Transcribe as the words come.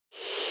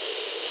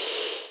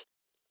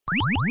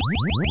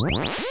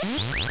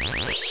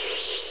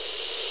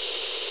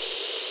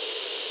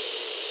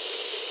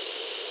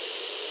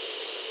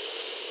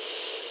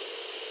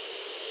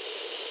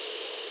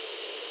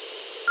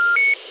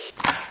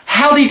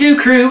Howdy do,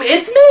 crew,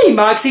 it's me,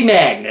 Moxie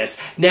Magnus.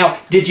 Now,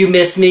 did you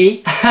miss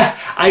me?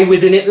 I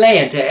was in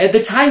Atlanta at the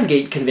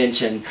Timegate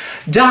convention.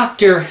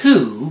 Doctor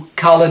Who,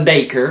 Colin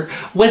Baker,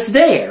 was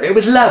there. It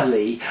was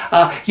lovely.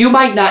 You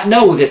might not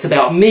know this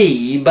about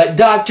me, but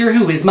Doctor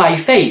Who is my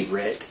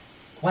favorite.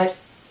 What?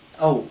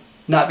 Oh,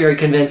 not very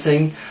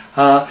convincing.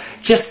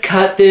 Just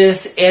cut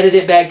this, edit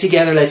it back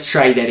together, let's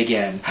try that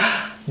again.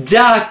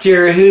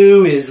 Doctor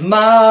Who is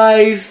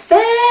my favorite.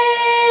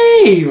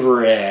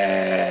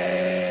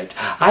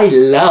 I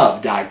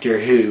love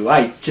Doctor Who.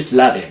 I just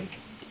love him.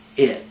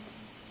 Is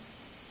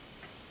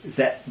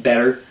that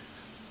better?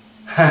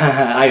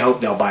 I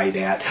hope they'll buy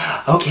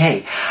that.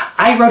 Okay,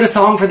 I wrote a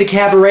song for the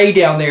cabaret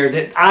down there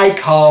that I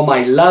call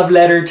my love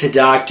letter to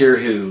Doctor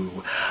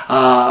Who.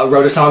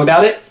 Wrote a song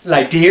about it.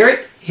 Like to hear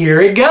it?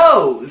 Here it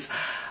goes.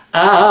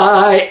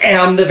 I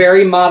am the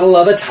very model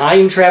of a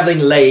time-traveling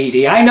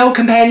lady. I know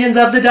companions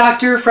of the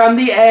Doctor from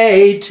the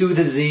A to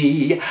the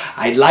Z.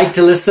 I'd like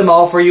to list them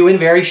all for you in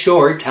very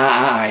short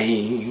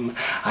time.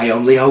 I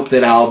only hope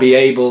that I'll be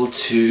able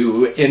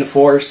to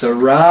enforce a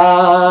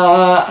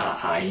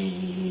rhyme.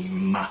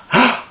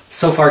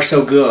 So far,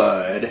 so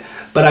good.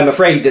 But I'm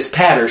afraid this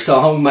patter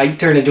song might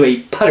turn into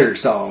a putter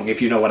song, if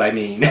you know what I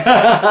mean.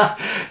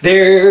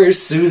 There's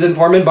Susan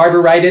Foreman, Barbara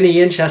Wright, and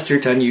Ian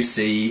Chesterton, you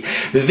see.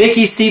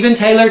 Vicky, Stephen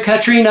Taylor,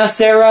 Katrina,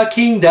 Sarah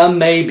Kingdom,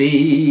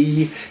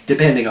 maybe.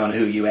 Depending on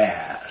who you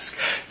ask.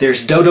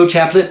 There's Dodo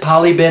Chaplet,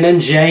 Polly Ben, and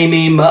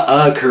Jamie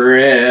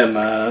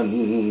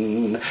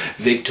McCrimmon.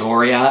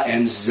 Victoria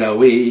and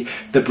Zoe,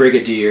 the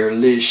Brigadier,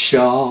 Liz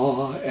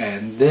Shaw,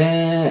 and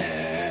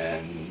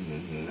then...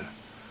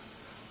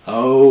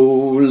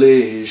 Oh,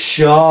 Liz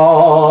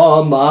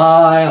Shaw,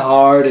 my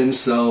heart and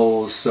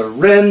soul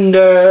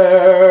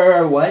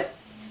surrender. What?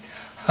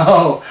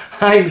 Oh,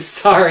 I'm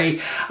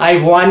sorry.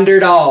 I've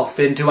wandered off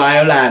into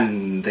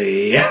Ireland.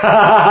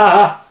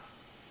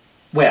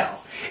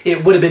 Well,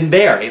 it would have been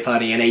very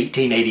funny in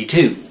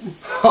 1882.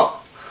 Huh.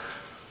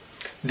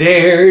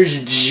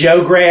 There's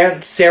Joe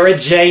Grant, Sarah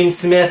Jane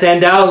Smith,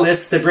 and I'll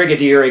list the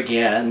Brigadier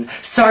again.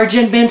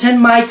 Sergeant Benton,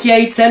 Mike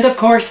Yates, and of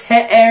course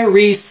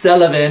Harry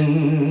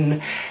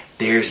Sullivan.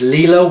 There's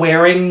Leela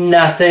Wearing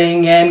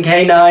Nothing and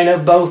K9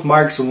 of both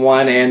Marks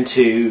 1 and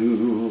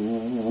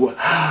 2.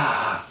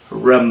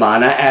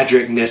 Ramana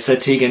Adric, Nissa,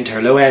 Tegan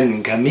Turlo,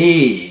 and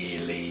Camille.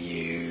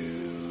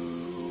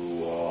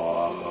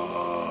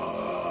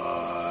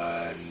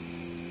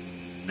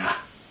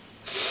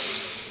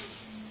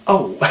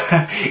 Oh,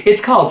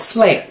 it's called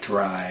Slant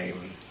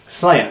Rhyme.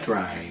 Slant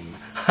Rhyme.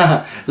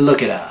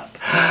 Look it up.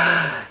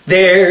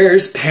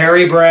 There's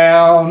Perry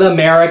Brown,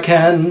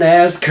 American,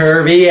 as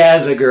curvy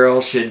as a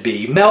girl should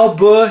be. Mel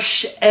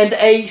Bush and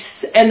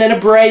Ace, and then a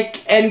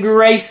break, and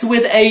Grace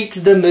with 8,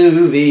 the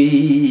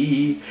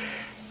movie.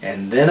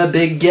 And then a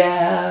big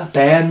gap,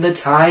 and the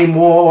Time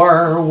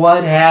War.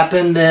 What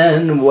happened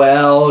then?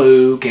 Well,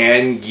 who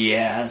can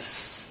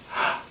guess?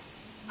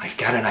 I've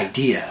got an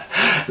idea.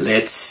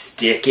 Let's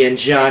stick in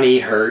Johnny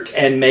Hurt,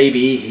 and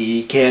maybe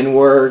he can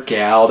work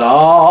out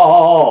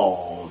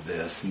all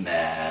this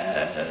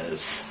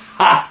mess.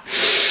 Ha!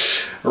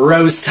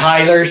 Rose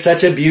Tyler,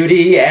 such a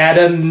beauty.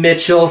 Adam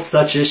Mitchell,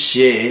 such a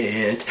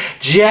shit.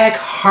 Jack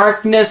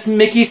Harkness,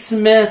 Mickey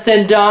Smith,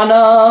 and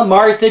Donna,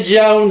 Martha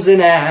Jones,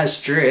 and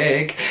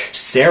Astrick.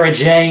 Sarah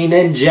Jane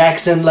and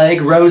Jackson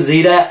Lake,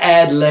 Rosita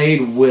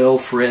Adelaide,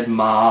 Wilfred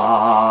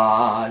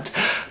Mott.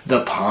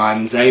 The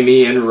Ponds,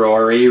 Amy and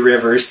Rory,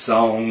 River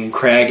Song,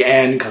 Craig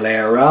and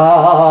Clara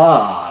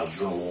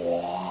Oswald.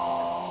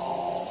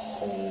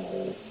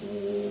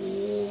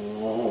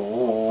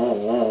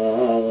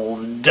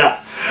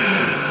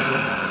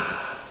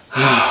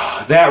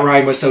 That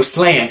rhyme was so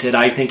slanted,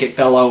 I think it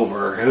fell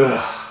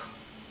over.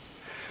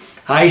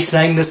 I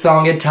sang the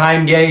song at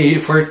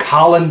Timegate for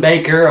Colin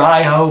Baker.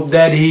 I hope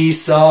that he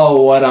saw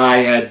what I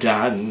had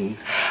done.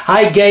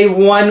 I gave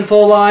one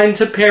full line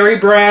to Perry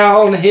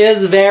Brown,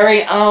 his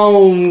very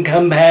own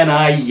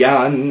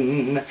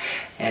companion.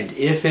 And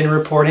if in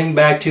reporting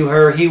back to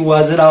her he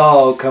was at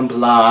all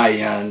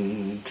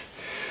compliant,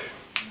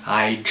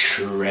 I'd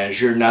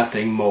treasure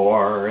nothing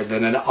more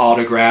than an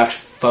autographed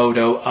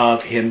photo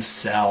of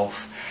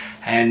himself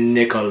and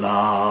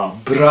Nicola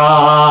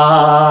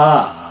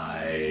Bryant.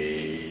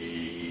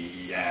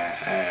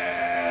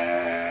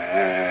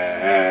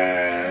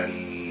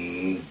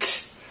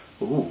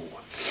 Ooh.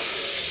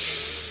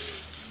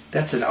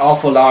 That's an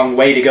awful long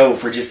way to go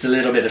for just a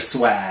little bit of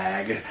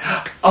swag.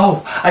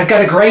 Oh, I've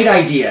got a great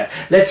idea.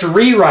 Let's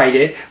rewrite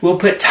it. We'll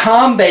put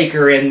Tom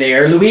Baker in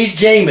there, Louise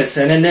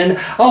Jameson, and then,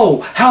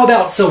 oh, how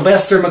about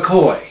Sylvester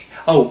McCoy?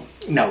 Oh,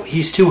 no,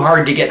 he's too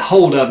hard to get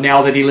hold of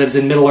now that he lives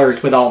in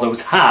Middle-earth with all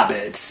those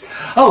hobbits.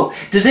 Oh,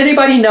 does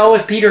anybody know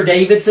if Peter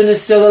Davidson is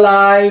still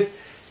alive?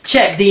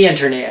 Check the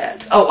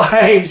internet. Oh,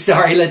 I'm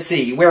sorry, let's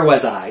see. Where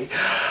was I?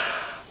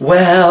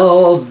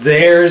 Well,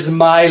 there's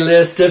my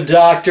list of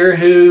Doctor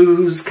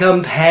Who's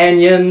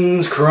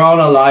companions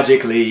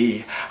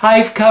chronologically.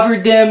 I've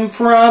covered them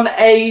from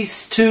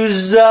Ace to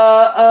Zoe.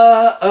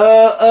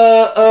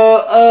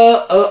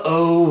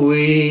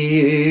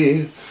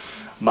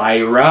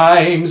 My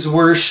rhymes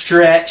were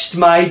stretched,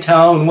 my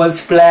tone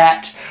was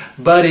flat,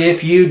 but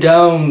if you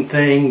don't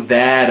think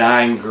that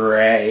I'm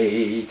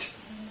great,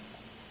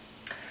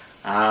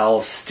 I'll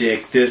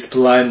stick this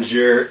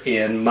plunger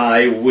in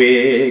my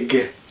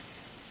wig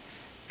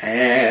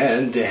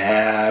and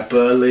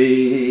happily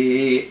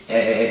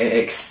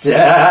exterminate.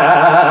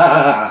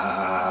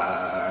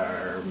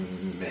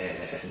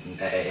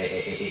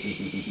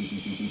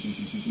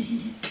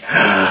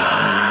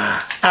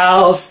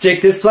 I'll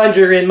stick this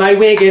plunger in my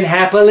wig and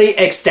happily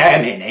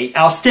exterminate.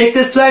 I'll stick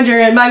this plunger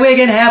in my wig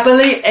and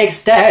happily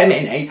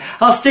exterminate.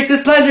 I'll stick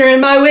this plunger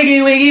in my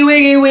wiggy, wiggy,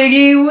 wiggy,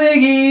 wiggy,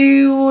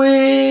 wiggy,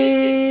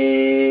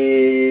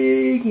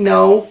 wig.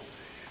 No.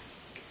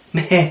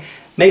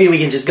 Maybe we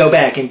can just go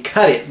back and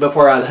cut it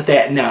before I let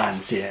that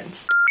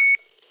nonsense.